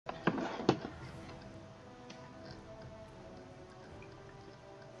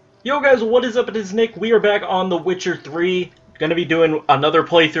Yo guys, what is up? It is Nick. We are back on The Witcher 3. Gonna be doing another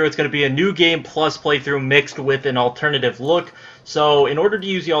playthrough. It's gonna be a new game plus playthrough mixed with an alternative look. So in order to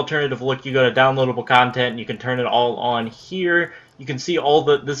use the alternative look, you go to downloadable content and you can turn it all on here. You can see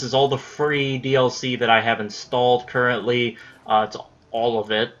this is all the free DLC that I have installed currently. It's all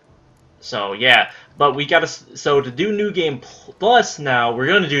of it. So yeah, but so to do new game plus now, we're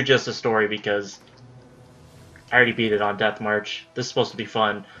gonna do just a story because I already beat it on Death March. This is supposed to be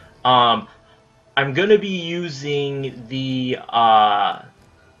fun. Um, I'm gonna be using the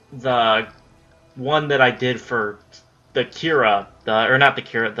one that I did for the Kira, or not the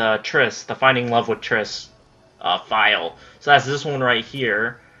Kira, the Triss, the Finding Love with Triss file. So that's this one right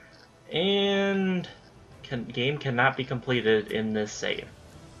here, and game cannot be completed in this save.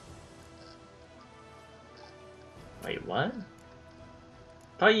 Wait, what?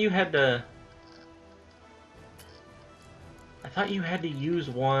 Thought you had to. I thought you had to use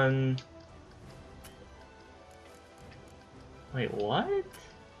one. Wait, what?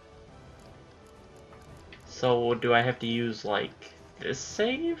 So do I have to use, like, this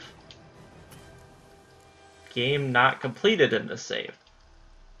save? Game not completed in this save.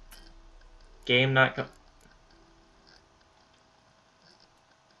 Game not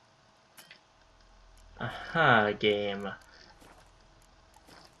Aha, game.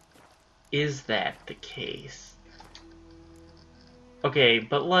 Is that the case? Okay,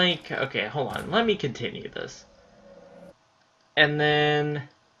 but like, okay, hold on. Let me continue this. And then,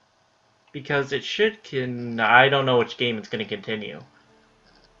 because it should I don't know which game it's going to continue.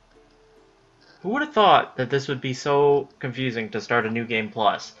 Who would have thought that this would be so confusing to start a new game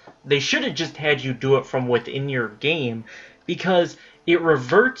plus? They should have just had you do it from within your game, because it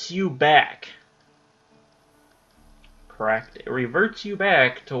reverts you back. Correct? It reverts you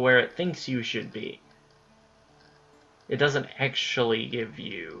back to where it thinks you should be. It doesn't actually give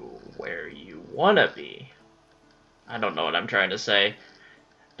you where you want to be. I don't know what I'm trying to say.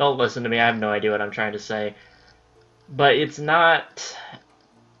 Don't listen to me, I have no idea what I'm trying to say. But it's not...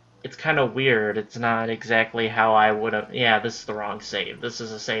 It's kind of weird. It's not exactly how I would have... Yeah, this is the wrong save. This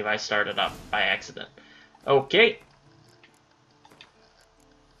is a save I started up by accident. Okay.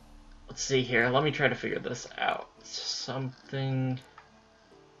 Let's see here. Let me try to figure this out. Something...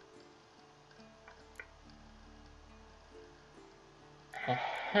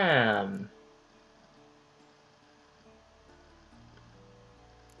 Ahem.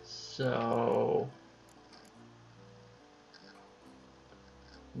 So...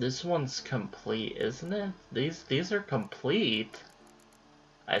 This one's complete, isn't it? These are complete.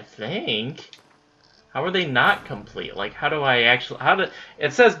 I think. How are they not complete? Like, how do I actually...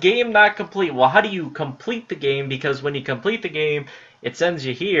 It says game not complete. Well, how do you complete the game? Because when you complete the game, it sends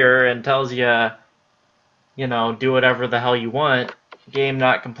you here and tells you, you know, do whatever the hell you want. Game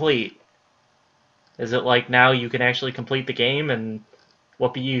not complete. Is it like now you can actually complete the game and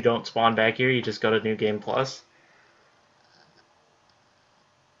whoopee, you don't spawn back here, you just go to New Game Plus?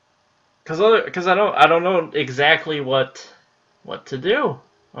 Because I don't know exactly what to do.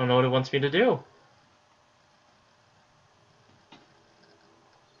 I don't know what it wants me to do.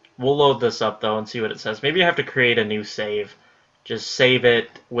 We'll load this up, though, and see what it says. Maybe I have to create a new save. Just save it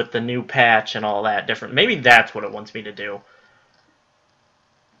with the new patch and all that different. Maybe that's what it wants me to do.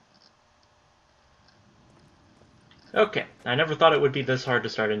 Okay, I never thought it would be this hard to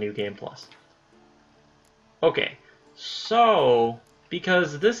start a new game plus. Okay, so,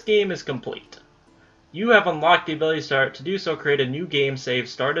 because this game is complete, you have unlocked the ability to do so, create a new game save,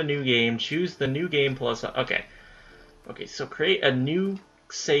 start a new game, choose the new game plus... Okay, so create a new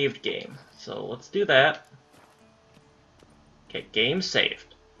saved game. So let's do that. Okay, game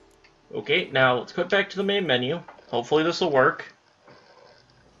saved. Okay, now let's go back to the main menu. Hopefully this will work.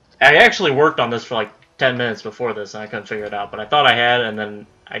 I actually worked on this for like 10 minutes before this and I couldn't figure it out, but I thought I had and then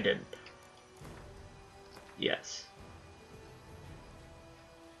I didn't. Yes.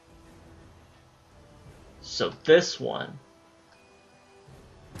 So this one.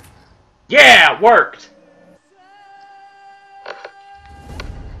 Yeah, it worked!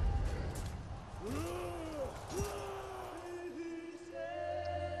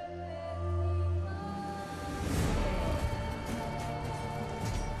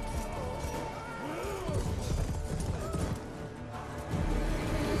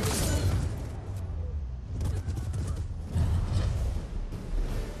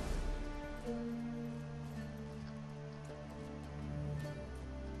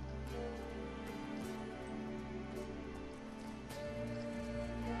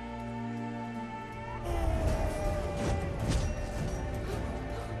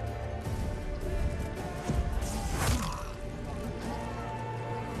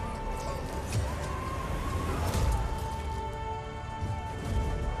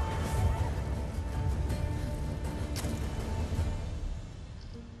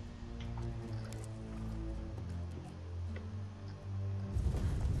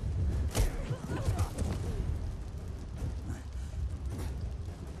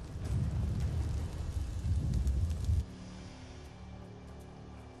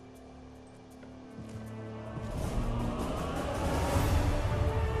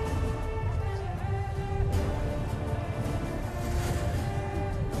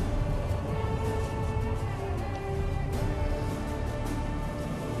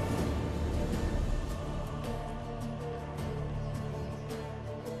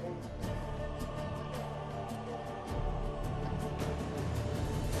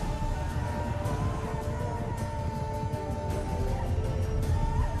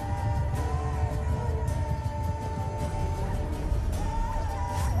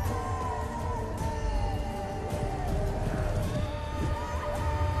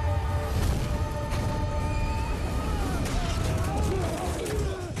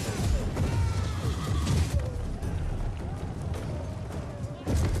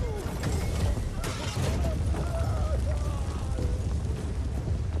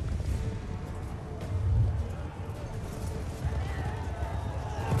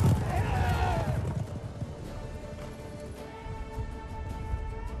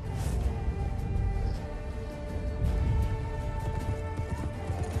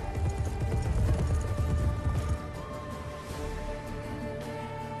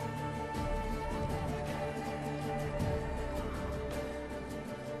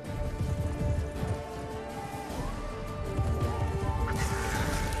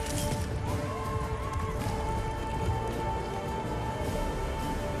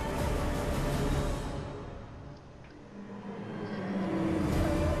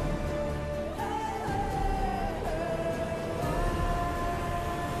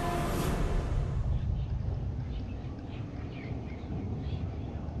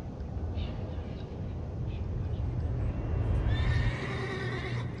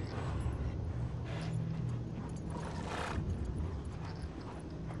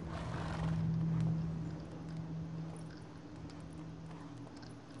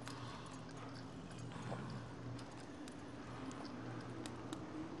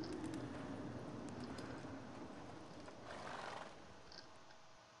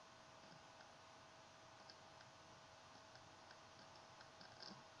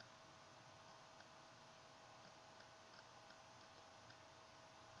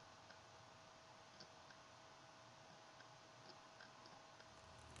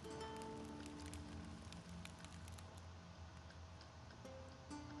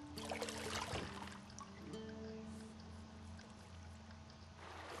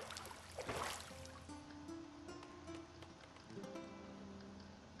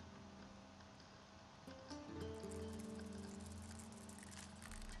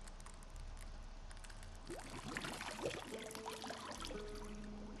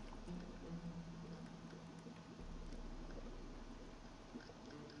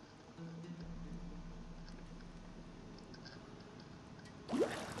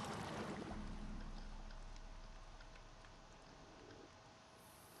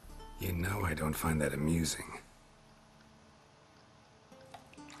 You know I don't find that amusing.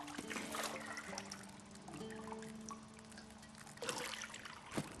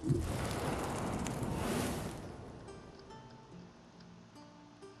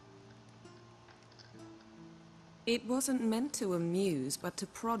 It wasn't meant to amuse, but to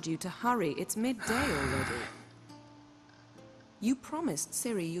prod you to hurry. It's midday already. You promised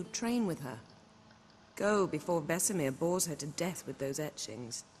Ciri you'd train with her. Go before Vesemir bores her to death with those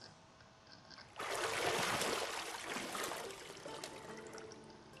etchings.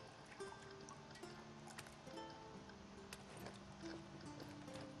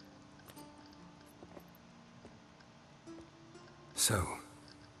 So,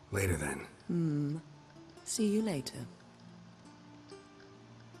 later then. See you later.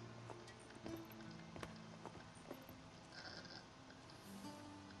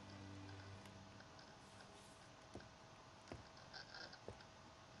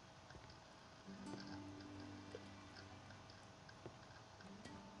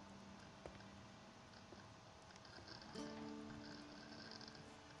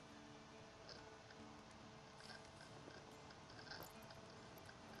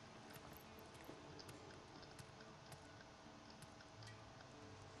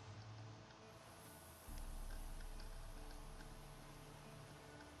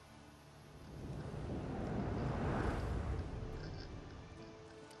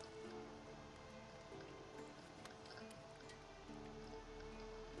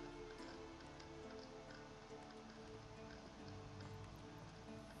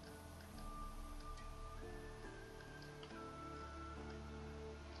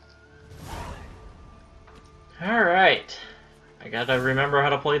 Alright. I gotta remember how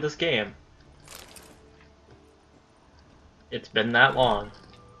to play this game. It's been that long.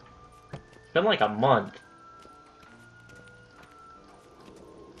 It's been like a month.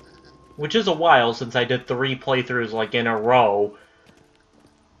 Which is a while since I did 3 playthroughs like in a row.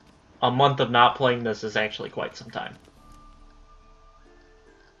 A month of not playing this is actually quite some time.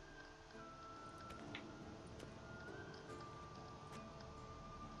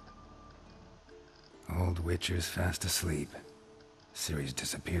 Old Witcher's fast asleep. Ciri's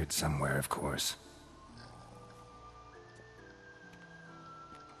disappeared somewhere, of course.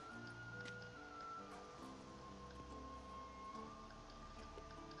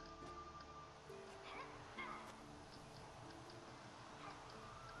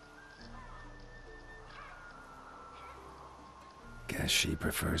 Guess she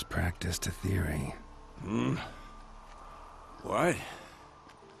prefers practice to theory. What?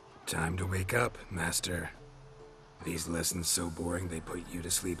 Time to wake up, Master. These lessons so boring they put you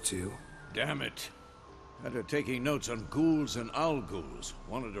to sleep too? Damn it. Had her taking notes on ghouls and owl ghouls.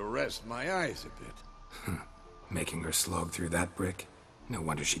 Wanted to rest my eyes a bit. Making her slog through that brick? No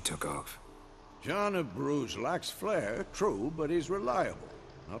wonder she took off. John of Bruges lacks flair, true, but he's reliable.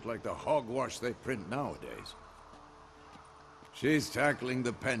 Not like the hogwash they print nowadays. She's tackling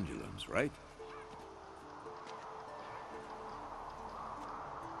the pendulums, right?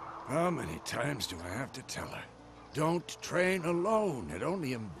 How many times do I have to tell her? Don't train alone. It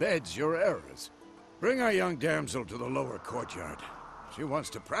only embeds your errors. Bring our young damsel to the lower courtyard. She wants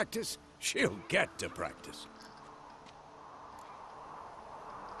to practice, she'll get to practice.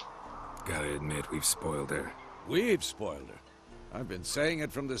 Gotta admit, we've spoiled her. We've spoiled her. I've been saying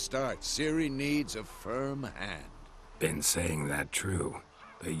it from the start. Ciri needs a firm hand. Been saying that true,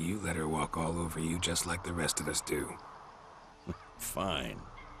 but you let her walk all over you just like the rest of us do. Fine.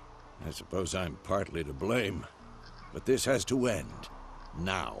 I suppose I'm partly to blame. But this has to end.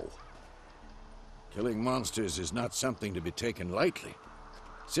 Now. Killing monsters is not something to be taken lightly.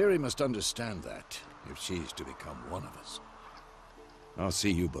 Ciri must understand that, if she's to become one of us. I'll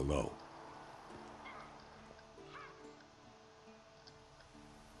see you below.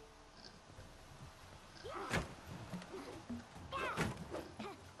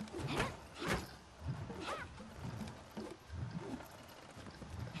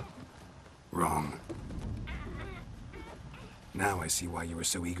 Wrong. Now I see why you were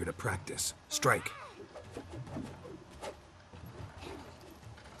so eager to practice. Strike.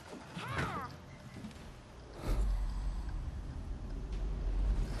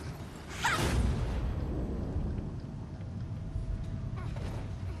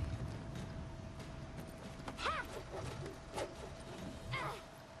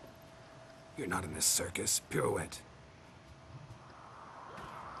 You're not in this circus. Pirouette.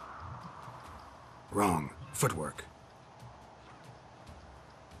 Wrong. Footwork.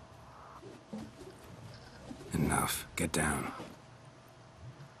 Enough. Get down.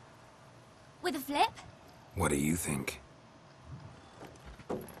 With a flip? What do you think?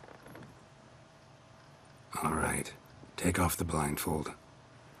 Take off the blindfold.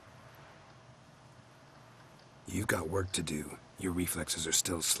 You've got work to do. Your reflexes are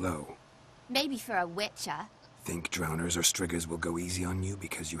still slow. Maybe for a witcher. Think drowners or striggers will go easy on you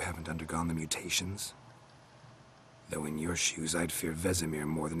because you haven't undergone the mutations? Though in your shoes, I'd fear Vesemir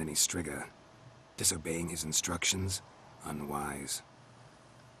more than any strigger. Disobeying his instructions? Unwise.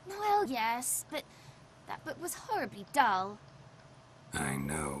 Well, yes, but that book was horribly dull. I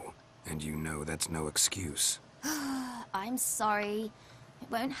know. And you know that's no excuse. I'm sorry.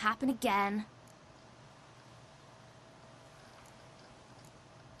 It won't happen again.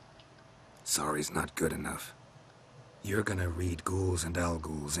 Sorry's not good enough. You're gonna read Ghouls and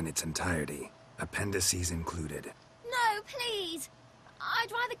Alghouls in its entirety, appendices included. No, please!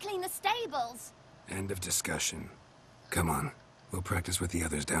 I'd rather clean the stables. End of discussion. Come on, we'll practice with the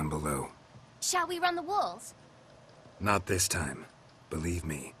others down below. Shall we run the walls? Not this time. Believe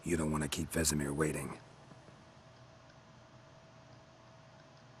me, you don't want to keep Vesemir waiting.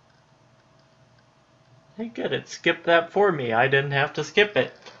 Hey, good, it skipped that for me. I didn't have to skip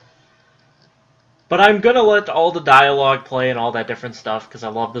it. But I'm gonna let all the dialogue play and all that different stuff because I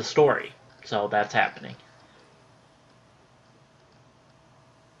love the story. So that's happening.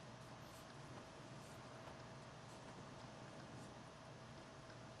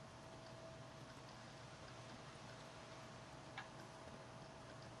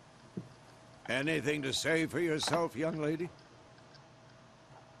 Anything to say for yourself, young lady?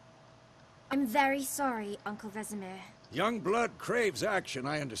 I'm very sorry, Uncle Vesemir. Young blood craves action,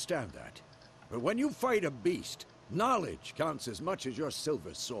 I understand that. But when you fight a beast, knowledge counts as much as your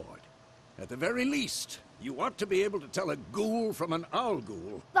silver sword. At the very least, you ought to be able to tell a ghoul from an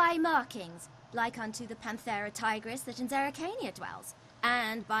Alghoul. By markings, like unto the Panthera tigris that in Zeracania dwells,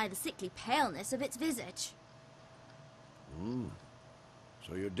 and by the sickly paleness of its visage.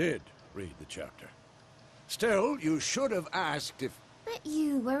 So you did read the chapter. Still, you should have asked if... But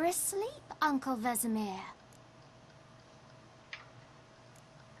you were asleep, Uncle Vesemir.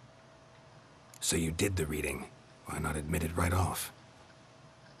 So you did the reading. Why not admit it right off?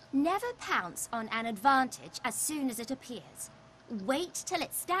 Never pounce on an advantage as soon as it appears. Wait till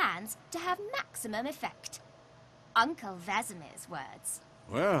it stands to have maximum effect. Uncle Vesemir's words.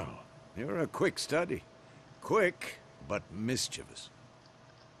 Well, you're a quick study. Quick, but mischievous.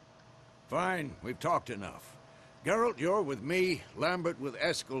 Fine, we've talked enough. Geralt, you're with me, Lambert with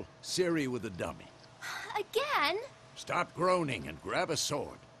Eskel, Ciri with the dummy. Again? Stop groaning and grab a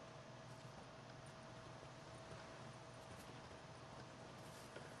sword.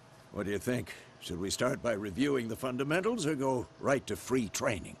 What do you think? Should we start by reviewing the fundamentals or go right to free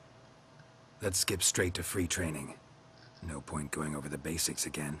training? Let's skip straight to free training. No point going over the basics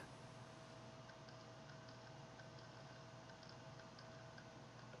again.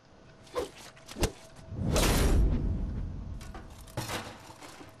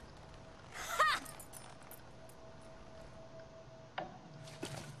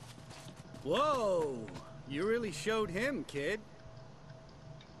 Whoa! You really showed him, kid.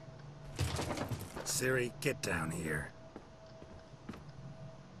 Ciri, get down here.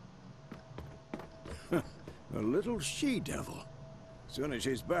 A little she-devil. Soon as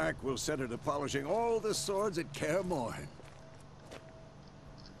she's back, we'll set her to polishing all the swords at Kaer Morhen.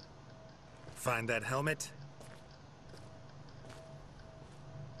 Find that helmet?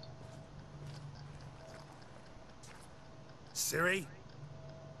 Ciri?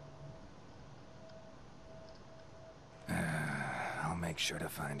 I'll make sure to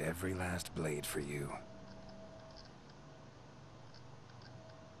find every last blade for you.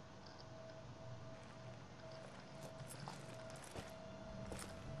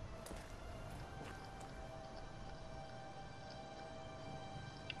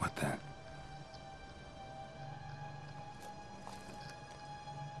 What the?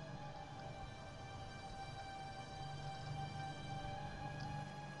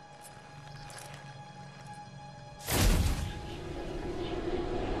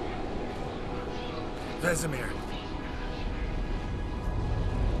 Vesemir.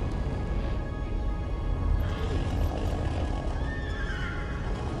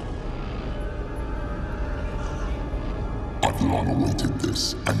 I've long awaited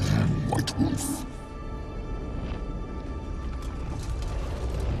this, and you, White Wolf.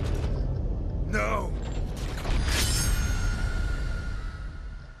 No!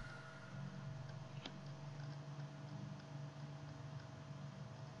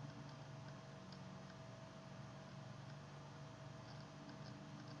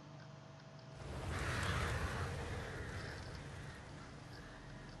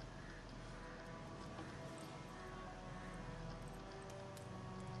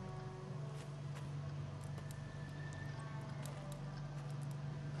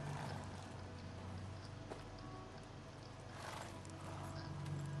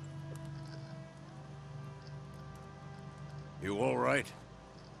 You all right?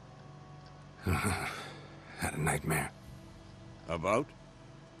 Had a nightmare. About?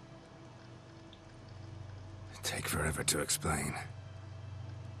 Take forever to explain.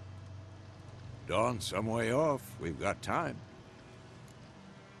 Dawn's some way off. We've got time.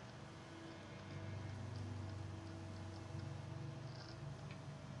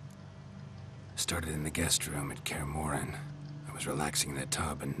 Started in the guest room at Kaer Morhen. I was relaxing in the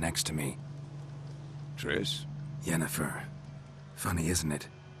tub, and next to me, Triss? Yennefer. Funny, isn't it?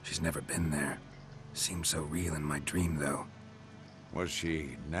 She's never been there. Seemed so real in my dream, though. Was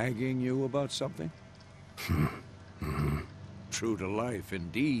she nagging you about something? True to life,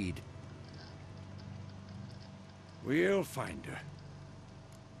 indeed. We'll find her.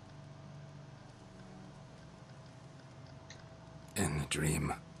 In the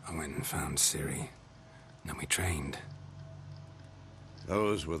dream, I went and found Ciri. Then we trained.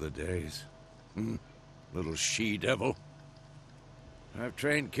 Those were the days. Little she-devil. I've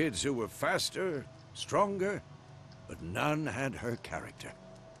trained kids who were faster, stronger, but none had her character.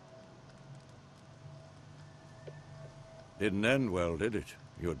 Didn't end well, did it?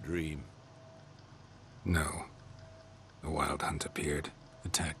 Your dream? No. The Wild Hunt appeared,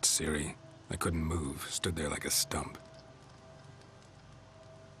 attacked Ciri. I couldn't move, stood there like a stump.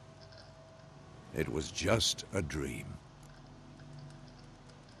 It was just a dream.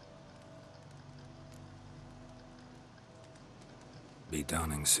 Be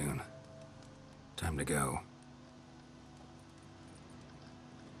dawning soon. Time to go.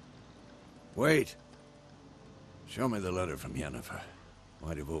 Wait. Show me the letter from Yennefer.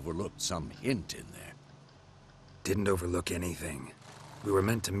 Might have overlooked some hint in there. Didn't overlook anything. We were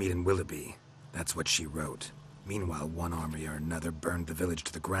meant to meet in Willoughby. That's what she wrote. Meanwhile, one army or another burned the village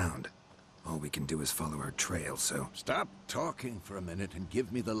to the ground. All we can do is follow her trail, so... Stop talking for a minute and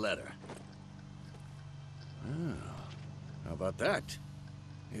give me the letter. Ah, how about that?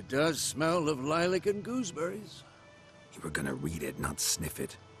 It does smell of lilac and gooseberries. You were gonna read it, not sniff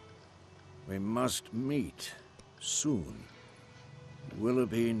it. We must meet. Soon.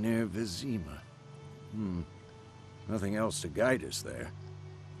 Willoughby near Vizima. Nothing else to guide us there.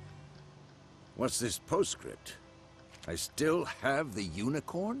 What's this postscript? I still have the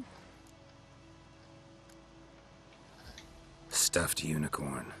unicorn? Stuffed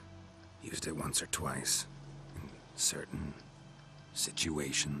unicorn. Used it once or twice. In certain...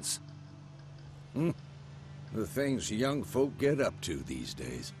 situations. The things young folk get up to these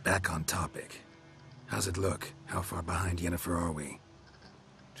days. Back on topic. How's it look? How far behind Yennefer are we?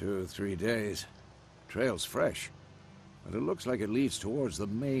 2 or 3 days. Trail's fresh. But it looks like it leads towards the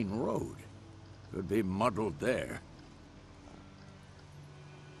main road. Could be muddled there.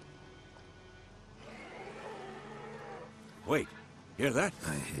 Wait, hear that?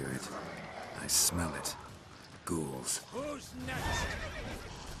 I hear it. I smell it. Ghouls. Who's next?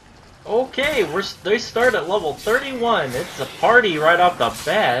 Okay, they start at level 31. It's a party right off the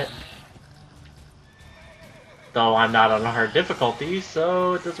bat. Though I'm not on a hard difficulty,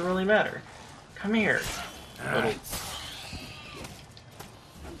 so it doesn't really matter. Come here, little...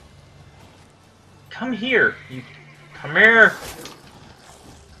 Come here, you... Come here!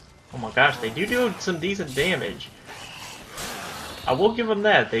 Oh my gosh, they do some decent damage. I will give them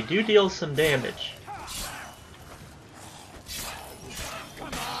that, they do deal some damage.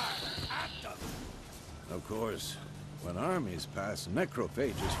 Of course, when armies pass,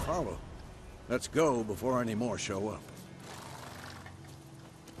 necrophages follow. Let's go before any more show up.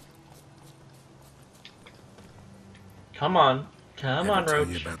 Come on. Come on, Ever tell Roach.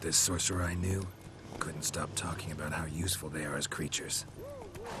 you about this sorcerer I knew? Couldn't stop talking about how useful they are as creatures.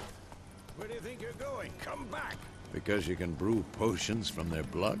 Where do you think you're going? Come back! Because you can brew potions from their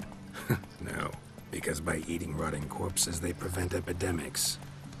blood? No, because by eating rotting corpses, they prevent epidemics.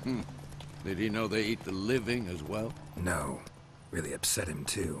 Did he know they eat the living as well? No. Really upset him,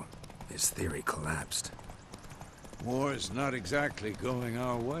 too. His theory collapsed. War's not exactly going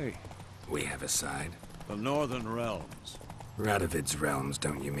our way. We have a side. The Northern Realms. Radovid's realms,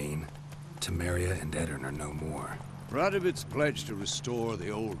 don't you mean? Temeria and Edirn are no more. Radovid's pledged to restore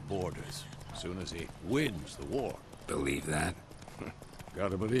the old borders, as soon as he wins the war. Believe that?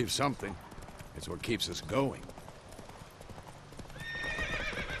 Gotta believe something. It's what keeps us going.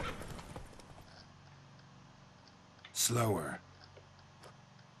 Slower.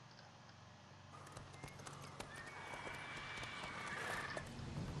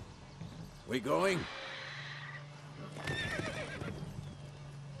 We going?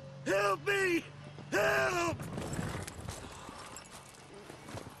 Help me! Help!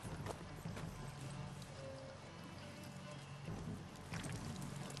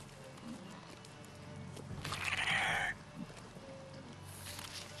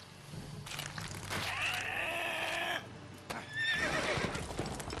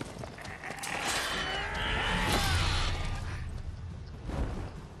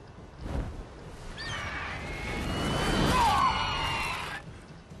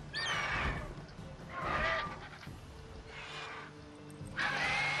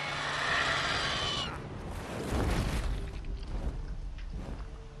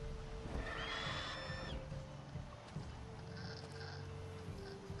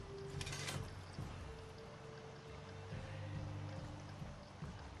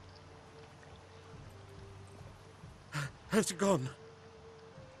 Has it gone?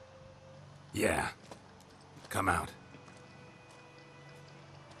 Yeah. Come out.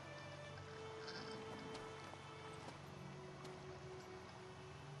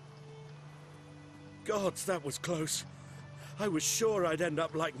 Gods, that was close. I was sure I'd end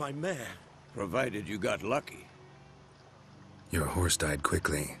up like my mare. Provided you got lucky. Your horse died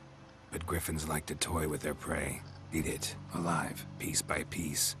quickly, but griffins like to toy with their prey. Eat it, alive, piece by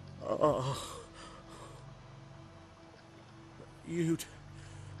piece. Oh. You'd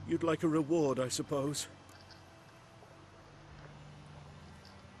like a reward, I suppose.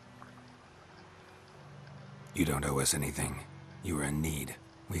 You don't owe us anything. You were in need.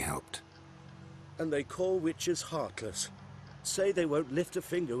 We helped. And they call witches heartless. Say they won't lift a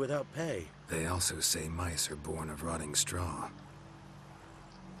finger without pay. They also say mice are born of rotting straw.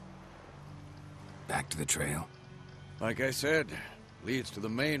 Back to the trail? Like I said, leads to the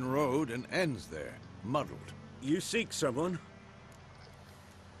main road and ends there, muddled. You seek someone?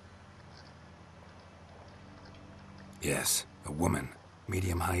 Yes, a woman.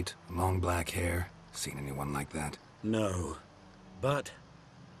 Medium height, long black hair. Seen anyone like that? No. But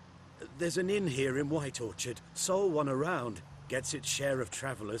there's an inn here in White Orchard. Sole one around. Gets its share of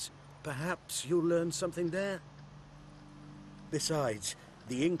travelers. Perhaps you'll learn something there? Besides,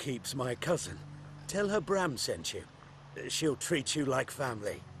 the innkeep's my cousin. Tell her Bram sent you. She'll treat you like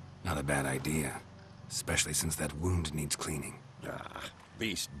family. Not a bad idea. Especially since that wound needs cleaning. Ah,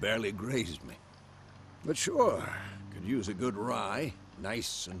 beast barely grazed me. But sure, could use a good rye.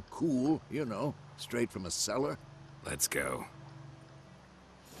 Nice and cool, you know, straight from a cellar. Let's go.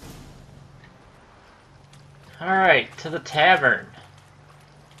 Alright, to the tavern.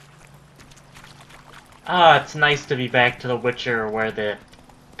 Ah, it's nice to be back to The Witcher where the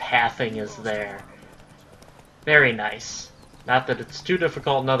pathing is there. Very nice. Not that it's too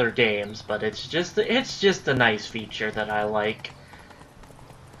difficult in other games, but it's just a nice feature that I like.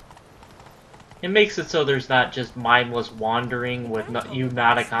 It makes it so there's not just mindless wandering with you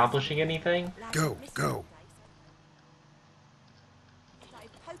not accomplishing anything. Go, go. Started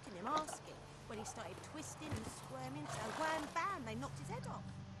poking him, asking. When he started twisting and squirming, so wham bam, they knocked his head off.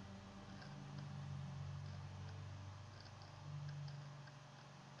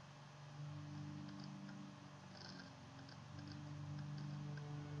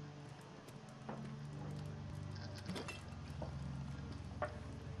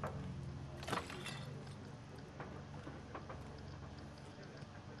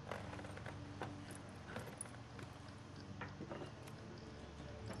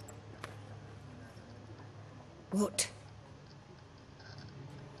 What?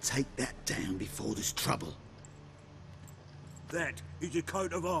 Take that down before there's trouble. That is a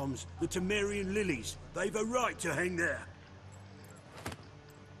coat of arms, the Temerian lilies. They've a right to hang there.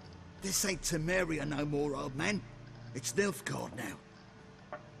 This ain't Temeria no more, old man. It's Nilfgaard now.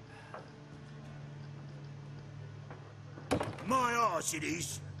 My arse it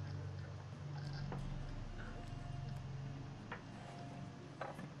is.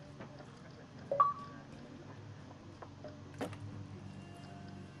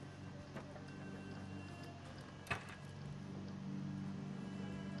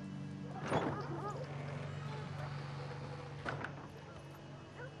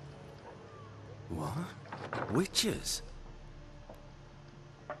 What? Witches?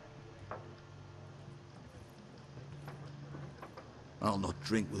 I'll not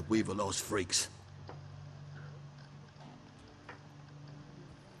drink with Weaverlaw's freaks.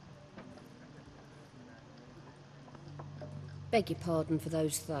 Beg your pardon for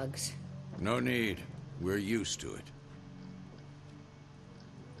those thugs. No need. We're used to it.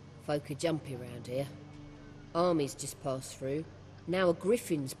 Folk are jumpy round here. Armies just passed through. Now a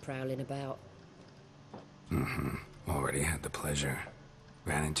griffin's prowling about. Mm-hmm. Already had the pleasure.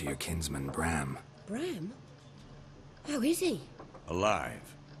 Ran into your kinsman, Bram. Bram? How is he?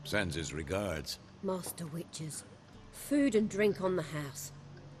 Alive. Sends his regards. Master Witches. Food and drink on the house.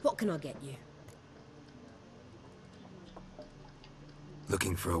 What can I get you?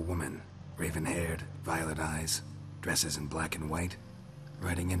 Looking for a woman. Raven-haired, violet eyes, dresses in black and white.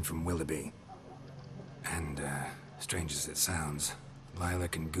 Riding in from Willoughby. And, strange as it sounds,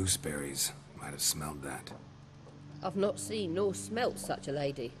 lilac and gooseberries might have smelled that. I've not seen nor smelt such a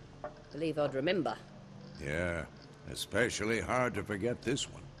lady. Believe I'd remember. Yeah, especially hard to forget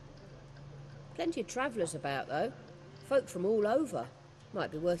this one. Plenty of travellers about, though. Folk from all over.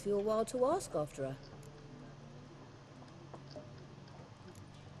 Might be worth your while to ask after her.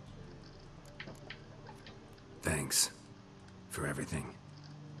 Thanks. For everything.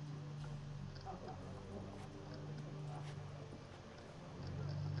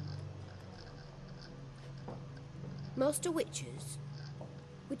 Master Witchers,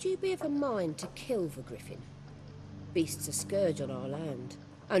 would you be of a mind to kill the griffin? Beast's a scourge on our land.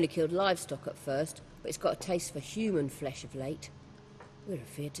 Only killed livestock at first, but it's got a taste for human flesh of late. We're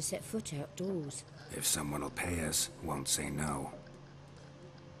afeard to set foot outdoors. If someone will pay us, won't say no.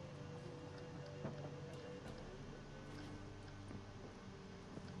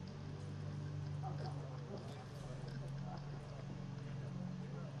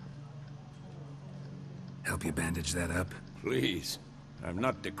 Help you bandage that up? Please. I'm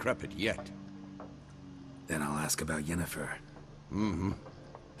not decrepit yet. Then I'll ask about Yennefer. Mm-hmm.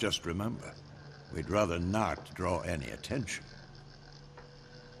 Just remember, we'd rather not draw any attention.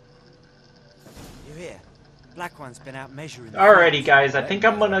 You hear? Black One's been out measuring. Alrighty guys, I think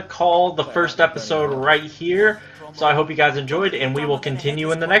I'm gonna call the first episode right here. So I hope you guys enjoyed, and we will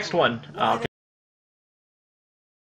continue in the next one.